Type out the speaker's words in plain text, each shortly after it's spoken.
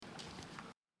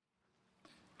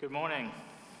Good morning.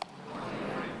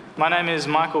 My name is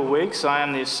Michael Weeks. I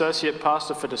am the Associate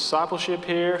Pastor for Discipleship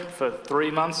here for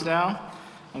 3 months now.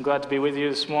 I'm glad to be with you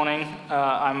this morning.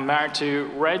 I'm married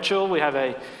to Rachel. We have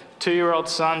a 2-year-old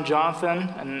son, Jonathan,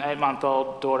 and an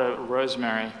 8-month-old daughter,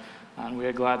 Rosemary. And we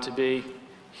are glad to be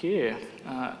here.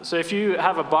 So if you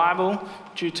have a Bible,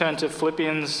 would you turn to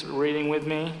Philippians reading with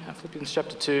me? Philippians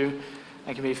chapter 2.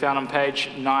 It can be found on page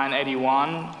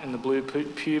 981 in the blue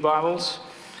Pew Bibles.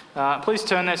 Please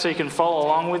turn there so you can follow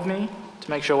along with me to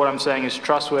make sure what I'm saying is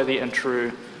trustworthy and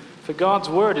true. For God's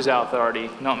word is our authority,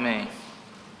 not me.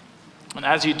 And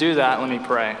as you do that, let me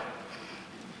pray.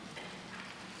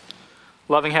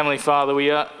 Loving Heavenly Father,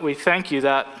 we thank you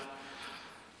that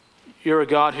you're a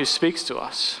God who speaks to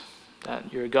us,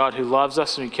 that you're a God who loves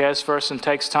us and who cares for us and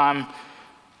takes time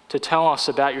to tell us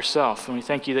about yourself. And we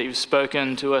thank you that you've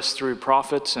spoken to us through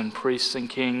prophets and priests and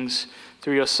kings,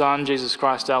 through your Son, Jesus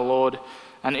Christ our Lord,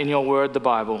 and in your word, the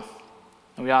Bible.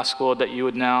 And we ask, Lord, that you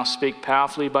would now speak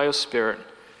powerfully by your Spirit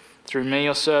through me,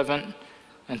 your servant,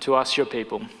 and to us, your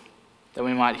people, that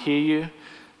we might hear you,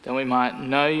 that we might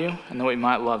know you, and that we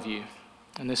might love you.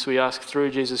 And this we ask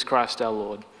through Jesus Christ our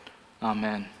Lord.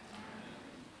 Amen.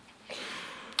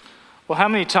 Well, how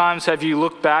many times have you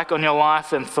looked back on your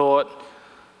life and thought,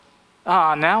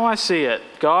 now I see it.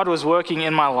 God was working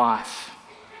in my life.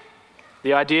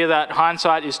 The idea that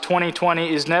hindsight is 20/20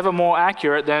 is never more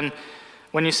accurate than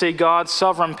when you see God's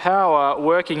sovereign power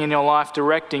working in your life,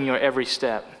 directing your every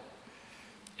step.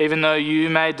 Even though you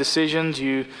made decisions,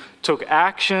 you took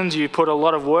actions, you put a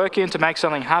lot of work in to make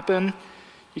something happen,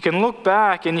 you can look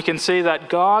back and you can see that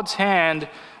God's hand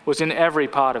was in every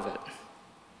part of it.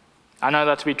 I know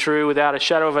that to be true without a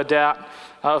shadow of a doubt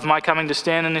of my coming to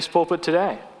stand in this pulpit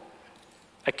today.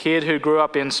 A kid who grew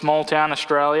up in small town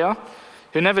Australia,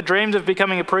 who never dreamed of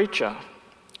becoming a preacher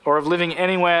or of living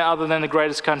anywhere other than the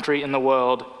greatest country in the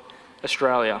world,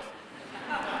 Australia.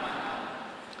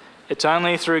 It's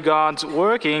only through God's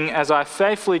working as I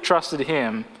faithfully trusted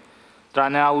him that I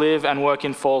now live and work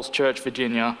in Falls Church,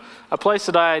 Virginia, a place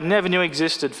that I never knew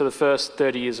existed for the first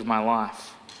 30 years of my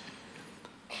life.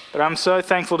 But I'm so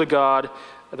thankful to God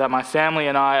that my family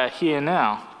and I are here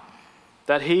now,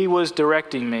 that he was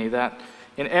directing me, that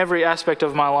in every aspect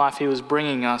of my life he was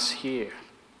bringing us here.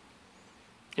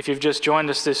 If you've just joined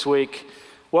us this week,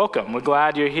 welcome. We're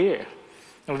glad you're here.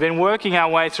 And we've been working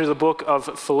our way through the book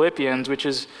of Philippians, which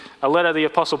is a letter the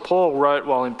Apostle Paul wrote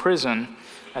while in prison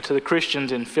to the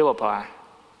Christians in Philippi.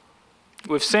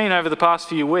 We've seen over the past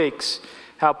few weeks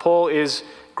how Paul is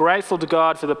grateful to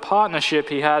God for the partnership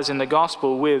he has in the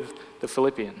gospel with the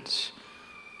Philippians.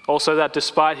 Also that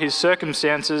despite his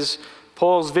circumstances,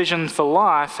 Paul's vision for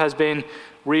life has been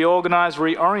reorganized,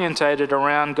 reorientated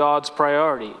around God's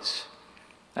priorities.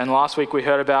 And last week we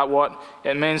heard about what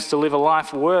it means to live a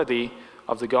life worthy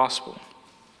of the gospel.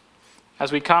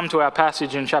 As we come to our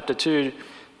passage in chapter 2,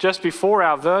 just before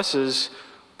our verses,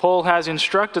 Paul has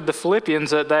instructed the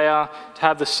Philippians that they are to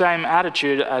have the same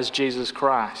attitude as Jesus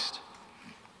Christ.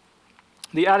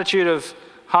 The attitude of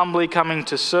humbly coming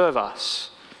to serve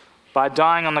us by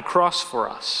dying on the cross for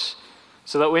us,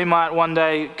 so that we might one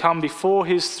day come before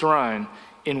his throne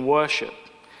in worship,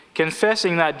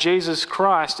 confessing that Jesus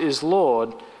Christ is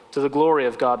Lord to the glory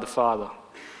of God the Father.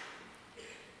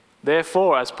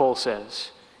 Therefore, as Paul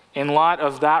says, in light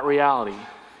of that reality,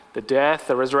 the death,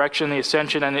 the resurrection, the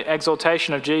ascension, and the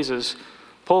exaltation of Jesus,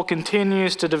 Paul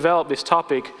continues to develop this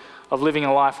topic of living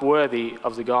a life worthy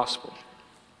of the gospel.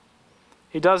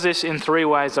 He does this in 3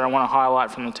 ways that I want to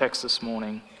highlight from the text this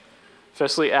morning.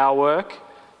 Firstly, our work.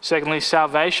 Secondly,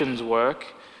 salvation's work.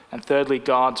 And thirdly,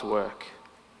 God's work.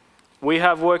 We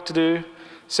have work to do.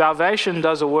 Salvation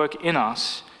does a work in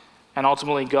us. And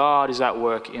ultimately, God is at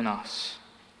work in us.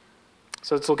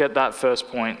 So let's look at that first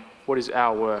point. What is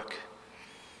our work?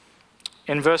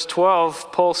 In verse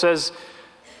 12,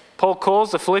 Paul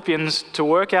calls the Philippians to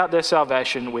work out their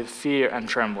salvation with fear and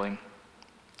trembling.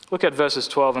 Look at verses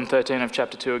 12 and 13 of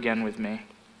chapter 2 again with me.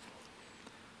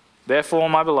 Therefore,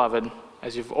 my beloved,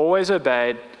 as you've always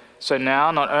obeyed, so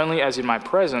now, not only as in my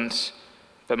presence,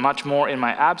 but much more in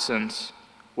my absence,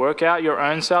 work out your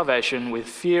own salvation with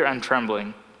fear and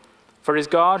trembling. For it is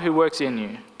God who works in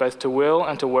you, both to will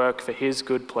and to work for his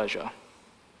good pleasure.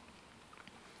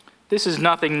 This is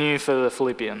nothing new for the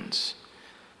Philippians.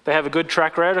 They have a good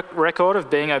track record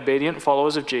of being obedient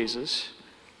followers of Jesus.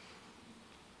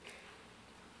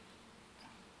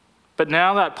 But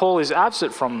now that Paul is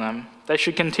absent from them, they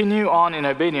should continue on in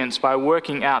obedience by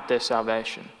working out their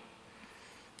salvation.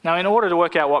 Now, in order to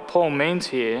work out what Paul means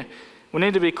here, we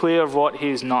need to be clear of what he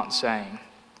is not saying.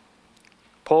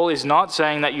 Paul is not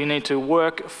saying that you need to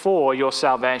work for your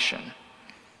salvation.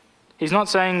 He's not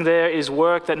saying there is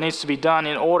work that needs to be done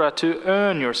in order to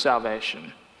earn your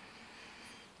salvation,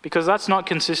 because that's not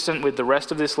consistent with the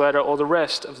rest of this letter or the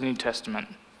rest of the New Testament.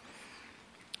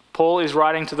 Paul is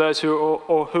writing to those who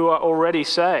are already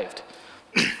saved.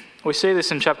 We see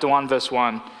this in chapter 1, verse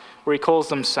 1, where he calls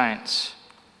them saints.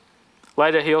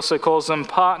 Later, he also calls them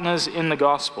partners in the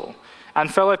gospel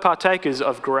and fellow partakers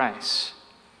of grace.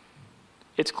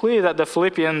 It's clear that the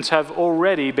Philippians have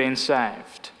already been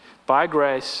saved by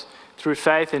grace through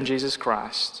faith in Jesus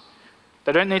Christ.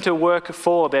 They don't need to work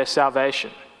for their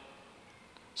salvation.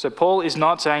 So Paul is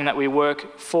not saying that we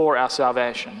work for our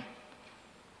salvation.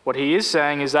 What he is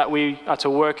saying is that we are to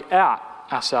work out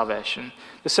our salvation,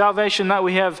 the salvation that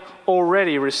we have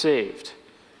already received,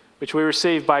 which we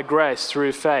receive by grace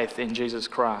through faith in Jesus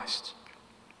Christ.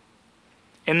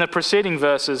 In the preceding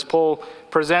verses, Paul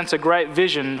presents a great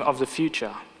vision of the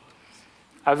future,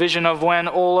 a vision of when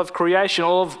all of creation,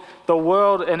 all of the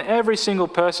world, and every single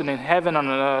person in heaven and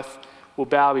on earth will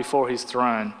bow before his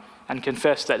throne and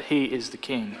confess that he is the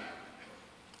King.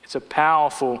 It's a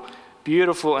powerful,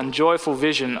 beautiful, and joyful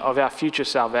vision of our future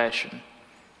salvation,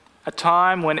 a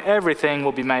time when everything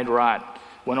will be made right,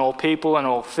 when all people and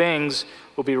all things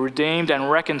will be redeemed and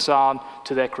reconciled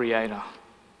to their Creator.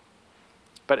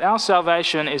 But our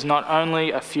salvation is not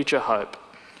only a future hope,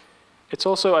 it's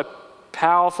also a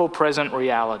powerful present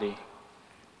reality.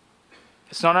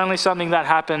 It's not only something that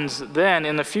happens then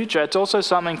in the future, it's also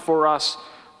something for us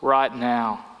right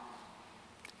now.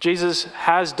 Jesus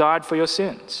has died for your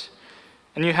sins,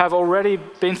 and you have already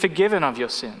been forgiven of your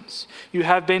sins. You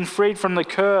have been freed from the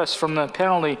curse, from the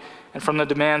penalty, and from the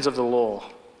demands of the law.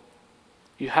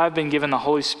 You have been given the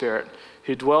Holy Spirit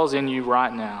who dwells in you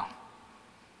right now.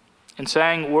 In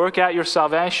saying, work out your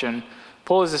salvation,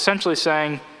 Paul is essentially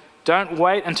saying, don't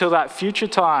wait until that future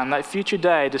time, that future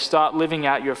day to start living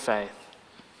out your faith.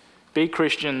 Be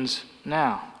Christians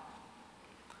now.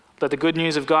 Let the good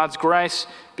news of God's grace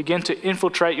begin to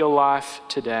infiltrate your life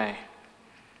today.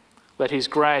 Let his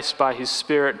grace by his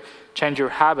Spirit change your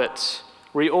habits,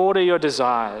 reorder your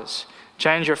desires,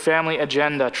 change your family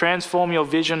agenda, transform your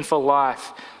vision for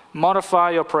life, modify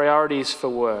your priorities for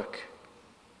work.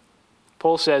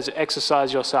 Paul says,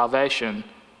 exercise your salvation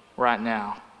right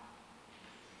now.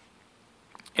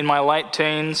 In my late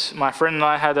teens, my friend and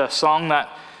I had a song that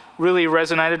really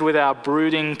resonated with our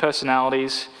brooding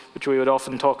personalities, which we would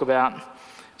often talk about. It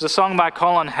was a song by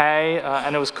Colin Hay,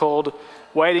 and it was called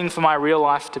Waiting for My Real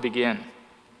Life to Begin.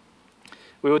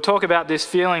 We would talk about this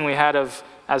feeling we had of,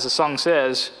 as the song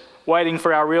says, waiting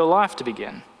for our real life to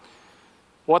begin.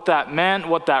 What that meant,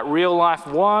 what that real life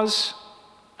was,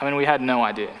 we had no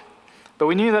idea. But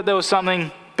we knew that there was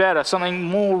something better, something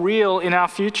more real in our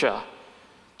future.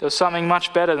 There was something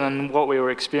much better than what we were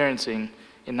experiencing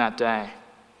in that day.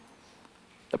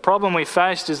 The problem we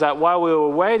faced is that while we were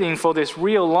waiting for this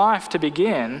real life to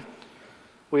begin,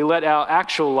 we let our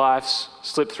actual lives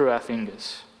slip through our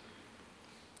fingers.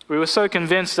 We were so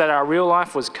convinced that our real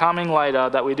life was coming later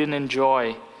that we didn't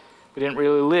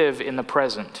really live in the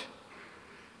present.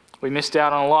 We missed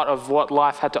out on a lot of what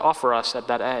life had to offer us at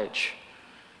that age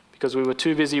because we were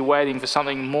too busy waiting for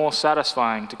something more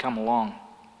satisfying to come along.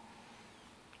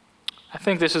 I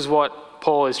think this is what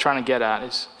Paul is trying to get at,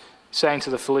 is saying to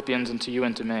the Philippians and to you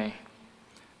and to me.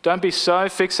 Don't be so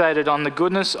fixated on the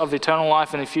goodness of eternal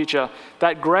life in the future.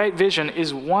 That great vision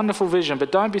is wonderful vision,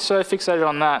 but don't be so fixated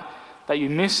on that you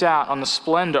miss out on the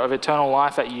splendor of eternal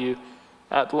life at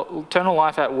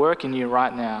work in you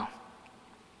right now.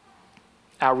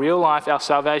 Our real life, our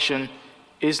salvation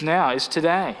is now, is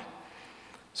today.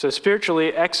 So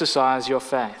spiritually exercise your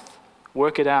faith.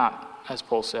 Work it out, as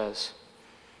Paul says.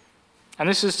 And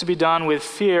this is to be done with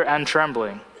fear and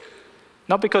trembling.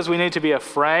 Not because we need to be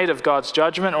afraid of God's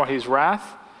judgment or his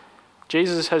wrath.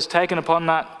 Jesus has taken upon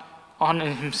that on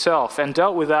himself and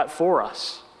dealt with that for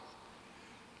us.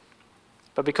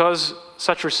 But because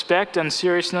such respect and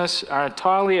seriousness are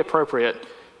entirely appropriate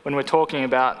when we're talking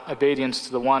about obedience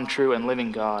to the one true and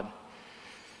living God.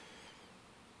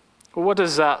 Well, what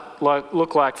does that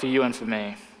look like for you and for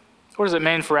me? What does it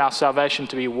mean for our salvation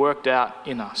to be worked out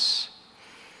in us?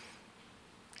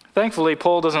 Thankfully,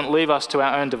 Paul doesn't leave us to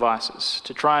our own devices,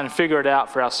 to try and figure it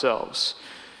out for ourselves.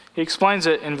 He explains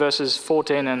it in verses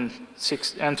 14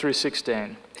 and through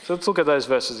 16. So let's look at those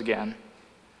verses again.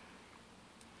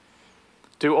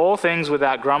 Do all things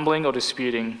without grumbling or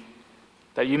disputing,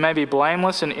 that you may be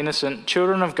blameless and innocent,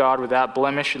 children of God without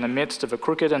blemish in the midst of a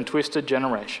crooked and twisted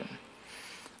generation,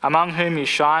 among whom you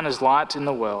shine as lights in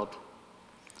the world,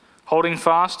 holding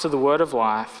fast to the word of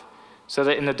life, so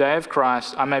that in the day of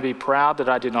Christ I may be proud that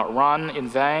I did not run in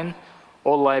vain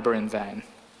or labor in vain.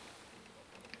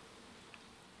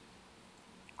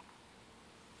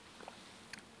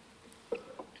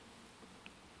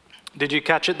 Did you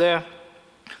catch it there?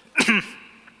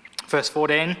 Verse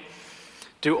 14,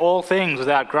 do all things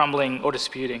without grumbling or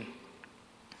disputing.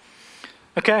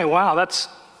 Okay, wow, that's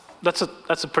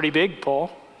a pretty big, Paul.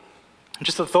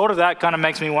 Just the thought of that kind of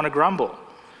makes me want to grumble.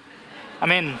 I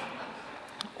mean,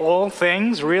 all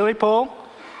things, really, Paul?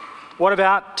 What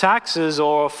about taxes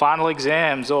or final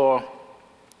exams or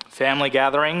family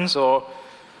gatherings or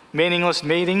meaningless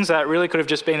meetings that really could have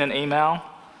just been an email?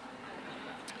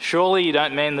 Surely you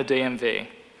don't mean the DMV.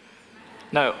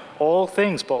 No, all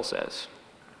things, Paul says.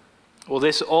 Well,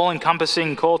 this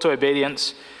all-encompassing call to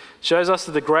obedience shows us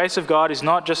that the grace of God is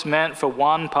not just meant for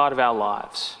one part of our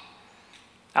lives.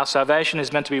 Our salvation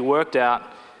is meant to be worked out,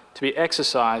 to be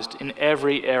exercised in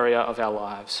every area of our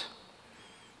lives.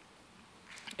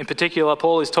 In particular,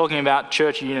 Paul is talking about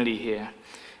church unity here.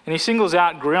 And he singles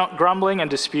out grumbling and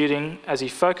disputing as he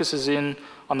focuses in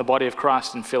on the body of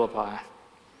Christ in Philippi.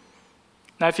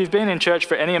 Now, if you've been in church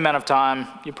for any amount of time,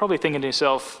 you're probably thinking to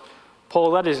yourself,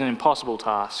 Paul, that is an impossible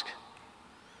task.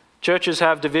 Churches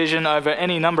have division over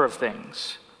any number of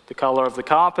things: the color of the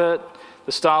carpet,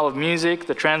 the style of music,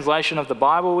 the translation of the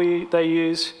Bible they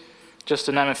use, just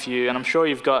to name a few. And I'm sure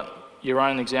you've got your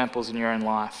own examples in your own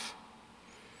life.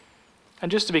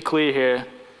 And just to be clear here,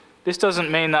 this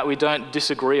doesn't mean that we don't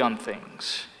disagree on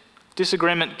things.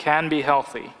 Disagreement can be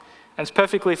healthy, and it's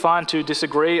perfectly fine to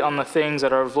disagree on the things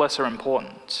that are of lesser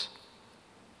importance.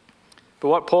 But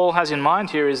what Paul has in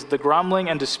mind here is the grumbling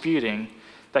and disputing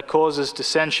that causes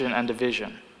dissension and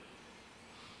division.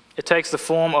 It takes the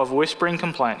form of whispering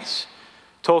complaints,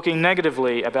 talking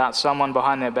negatively about someone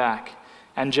behind their back,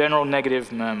 and general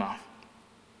negative murmur.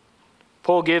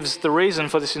 Paul gives the reason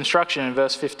for this instruction in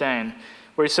verse 15,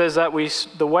 where he says that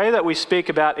the way that we speak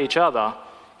about each other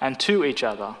and to each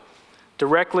other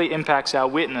directly impacts our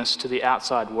witness to the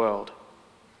outside world.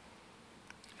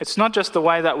 It's not just the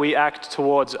way that we act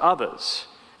towards others,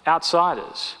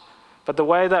 outsiders, but the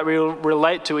way that we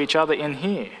relate to each other in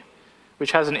here,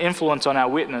 which has an influence on our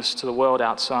witness to the world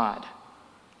outside.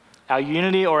 Our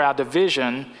unity or our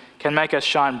division can make us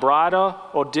shine brighter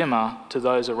or dimmer to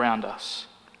those around us.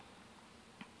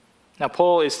 Now,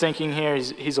 Paul is thinking here,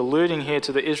 he's alluding here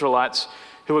to the Israelites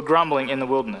who were grumbling in the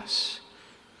wilderness.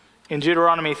 In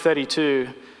Deuteronomy 32,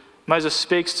 Moses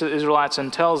speaks to the Israelites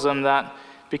and tells them that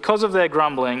because of their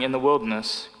grumbling in the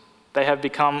wilderness, they have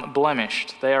become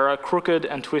blemished. They are a crooked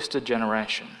and twisted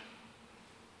generation.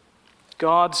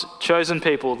 God's chosen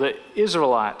people, the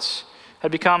Israelites,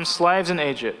 had become slaves in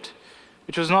Egypt,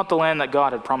 which was not the land that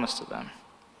God had promised to them.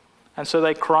 And so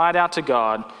they cried out to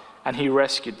God, and he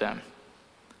rescued them,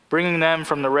 bringing them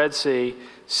from the Red Sea,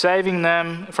 saving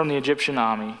them from the Egyptian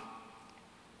army.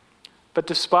 But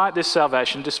despite this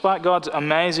salvation, despite God's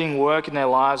amazing work in their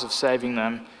lives of saving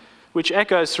them, which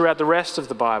echoes throughout the rest of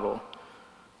the Bible,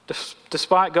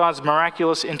 despite God's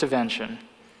miraculous intervention,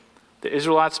 the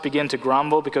Israelites begin to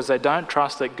grumble because they don't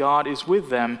trust that God is with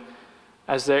them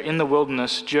as they're in the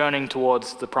wilderness journeying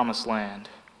towards the promised land.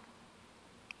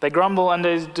 They grumble and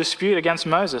they dispute against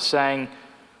Moses, saying,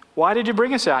 "Why did you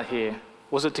bring us out here?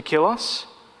 Was it to kill us?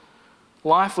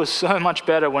 Life was so much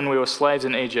better when we were slaves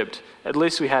in Egypt. At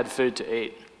least we had food to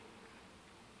eat."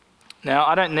 Now,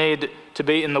 I don't need to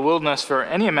be in the wilderness for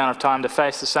any amount of time to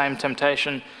face the same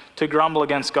temptation to grumble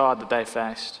against God that they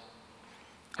faced.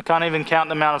 I can't even count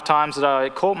the amount of times that I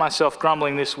caught myself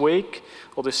grumbling this week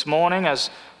or this morning as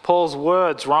Paul's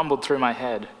words rumbled through my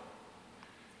head.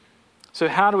 So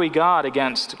how do we guard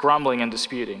against grumbling and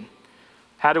disputing?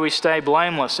 How do we stay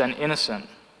blameless and innocent,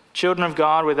 children of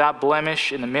God without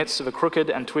blemish in the midst of a crooked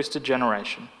and twisted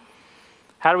generation?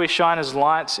 How do we shine as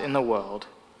lights in the world?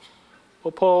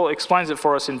 Well, Paul explains it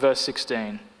for us in verse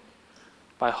 16,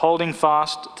 by holding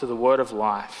fast to the word of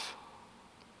life.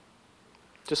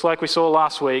 Just like we saw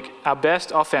last week, our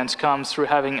best offense comes through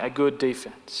having a good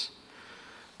defense,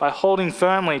 by holding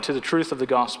firmly to the truth of the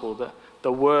gospel,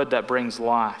 the word that brings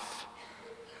life.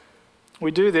 We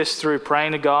do this through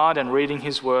praying to God and reading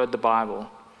his word, the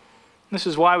Bible. This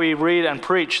is why we read and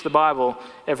preach the Bible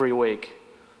every week.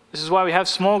 This is why we have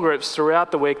small groups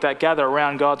throughout the week that gather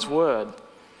around God's word.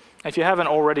 If you haven't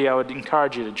already, I would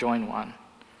encourage you to join one.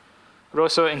 I would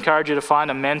also encourage you to find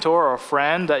a mentor or a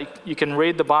friend that you can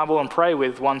read the Bible and pray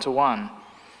with one-to-one.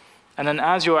 And then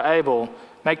as you are able,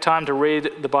 make time to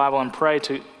read the Bible and pray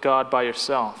to God by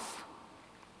yourself.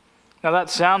 Now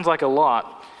that sounds like a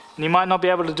lot, and you might not be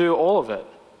able to do all of it,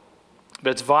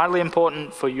 but it's vitally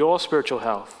important for your spiritual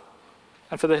health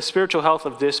and for the spiritual health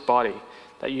of this body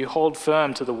that you hold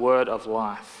firm to the word of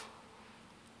life.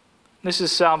 This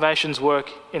is salvation's work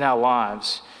in our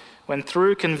lives, when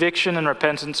through conviction and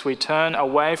repentance we turn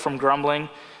away from grumbling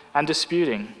and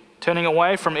disputing turning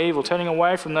away from evil, turning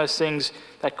away from those things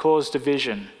that cause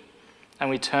division, and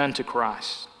we turn to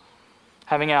Christ,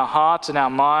 having our hearts and our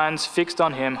minds fixed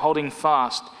on him, holding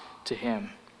fast to him.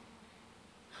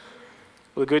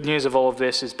 Well, the good news of all of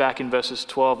this is back in verses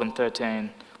 12 and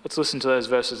 13. Let's listen to those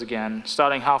verses again,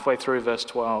 starting halfway through verse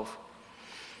 12.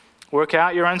 Work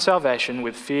out your own salvation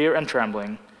with fear and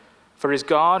trembling, for it is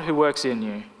God who works in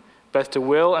you, both to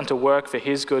will and to work for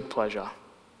his good pleasure.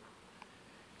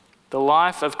 The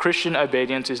life of Christian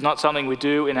obedience is not something we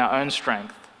do in our own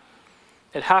strength.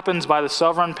 It happens by the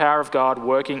sovereign power of God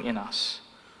working in us.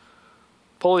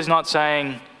 Paul is not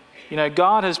saying,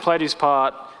 God has played his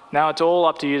part, now it's all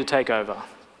up to you to take over.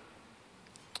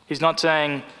 He's not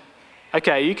saying,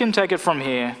 okay, you can take it from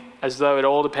here, as though it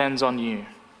all depends on you.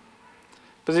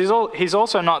 But he's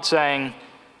also not saying,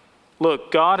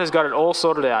 look, God has got it all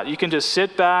sorted out. You can just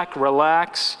sit back,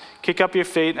 relax, kick up your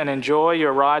feet, and enjoy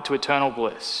your ride to eternal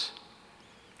bliss.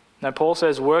 No, Paul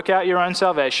says, work out your own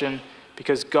salvation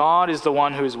because God is the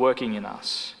one who is working in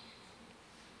us.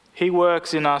 He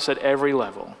works in us at every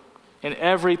level, in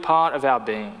every part of our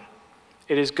being.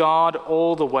 It is God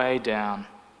all the way down.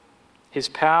 His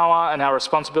power and our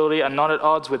responsibility are not at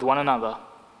odds with one another.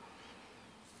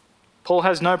 Paul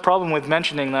has no problem with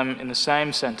mentioning them in the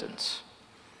same sentence.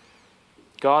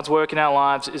 God's work in our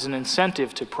lives is an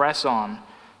incentive to press on,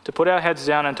 to put our heads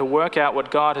down and to work out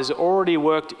what God has already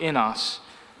worked in us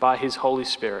by his Holy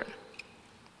Spirit.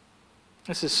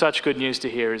 This is such good news to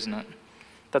hear, isn't it?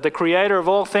 That the Creator of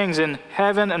all things in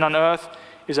heaven and on earth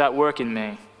is at work in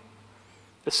me.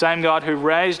 The same God who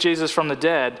raised Jesus from the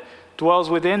dead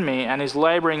dwells within me and is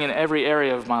laboring in every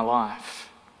area of my life.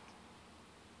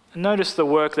 And notice the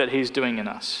work that he's doing in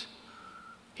us.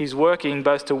 He's working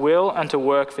both to will and to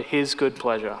work for his good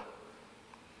pleasure.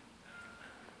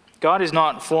 God is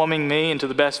not forming me into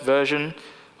the best version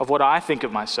of what I think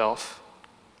of myself.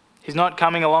 He's not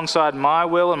coming alongside my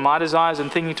will and my desires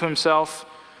and thinking to himself,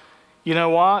 you know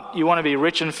what, you want to be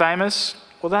rich and famous?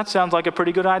 Well, that sounds like a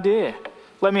pretty good idea.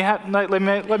 Let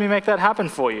me make that happen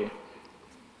for you.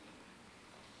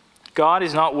 God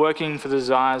is not working for the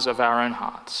desires of our own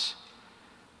hearts,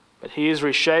 but he is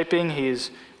reshaping, he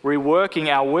is reworking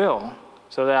our will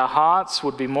so that our hearts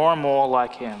would be more and more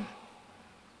like him.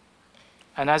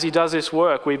 And as he does this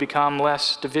work, we become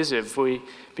less divisive, we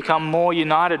become more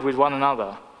united with one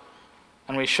another,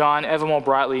 and we shine ever more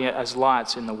brightly as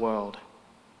lights in the world.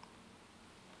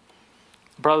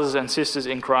 Brothers and sisters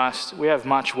in Christ, we have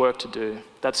much work to do,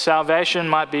 that salvation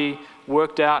might be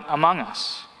worked out among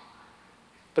us.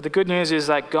 But the good news is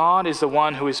that God is the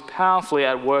one who is powerfully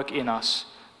at work in us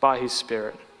by his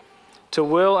Spirit, to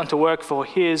will and to work for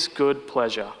his good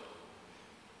pleasure.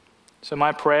 So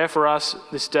my prayer for us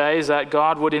this day is that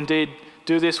God would indeed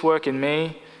do this work in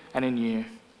me and in you.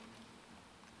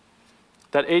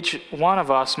 That each one of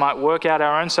us might work out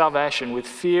our own salvation with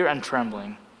fear and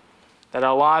trembling, that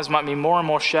our lives might be more and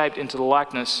more shaped into the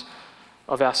likeness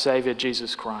of our Savior,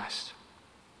 Jesus Christ.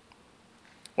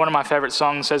 One of my favorite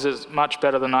songs says it much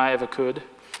better than I ever could.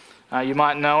 You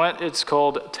might know it. It's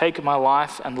called Take My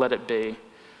Life and Let It Be.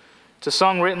 It's a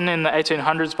song written in the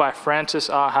 1800s by Francis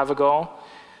R. Havergal,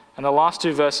 and the last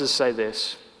two verses say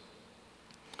this: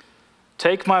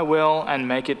 Take my will and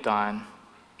make it thine.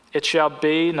 It shall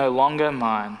be no longer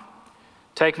mine.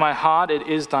 Take my heart, it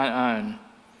is thine own.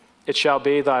 It shall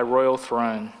be thy royal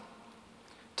throne.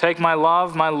 Take my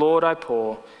love, my Lord, I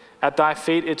pour, at thy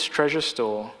feet its treasure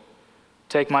store.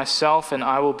 Take myself and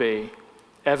I will be,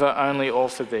 ever only all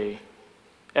for thee,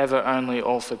 ever only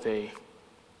all for thee.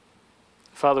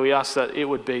 Father, we ask that it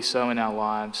would be so in our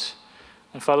lives.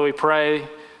 And Father, we pray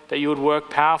that you would work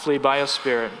powerfully by your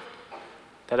Spirit,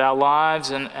 that our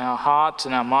lives and our hearts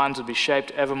and our minds would be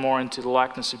shaped ever more into the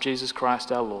likeness of Jesus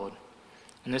Christ our Lord.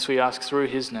 And this we ask through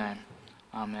his name.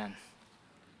 Amen.